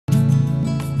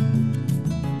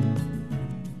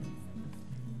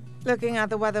Looking at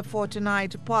the weather for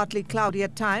tonight, partly cloudy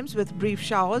at times with brief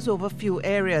showers over few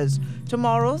areas.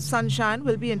 Tomorrow, sunshine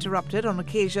will be interrupted on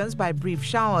occasions by brief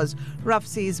showers. Rough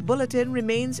seas bulletin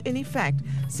remains in effect.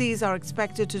 Seas are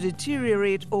expected to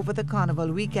deteriorate over the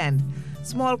carnival weekend.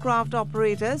 Small craft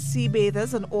operators, sea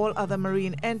bathers and all other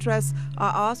marine interests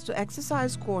are asked to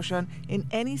exercise caution in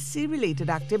any sea-related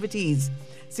activities.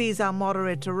 Seas are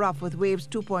moderate to rough with waves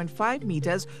 2.5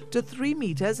 meters to 3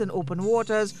 meters in open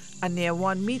waters and near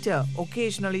 1 meter,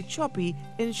 occasionally choppy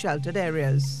in sheltered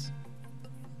areas.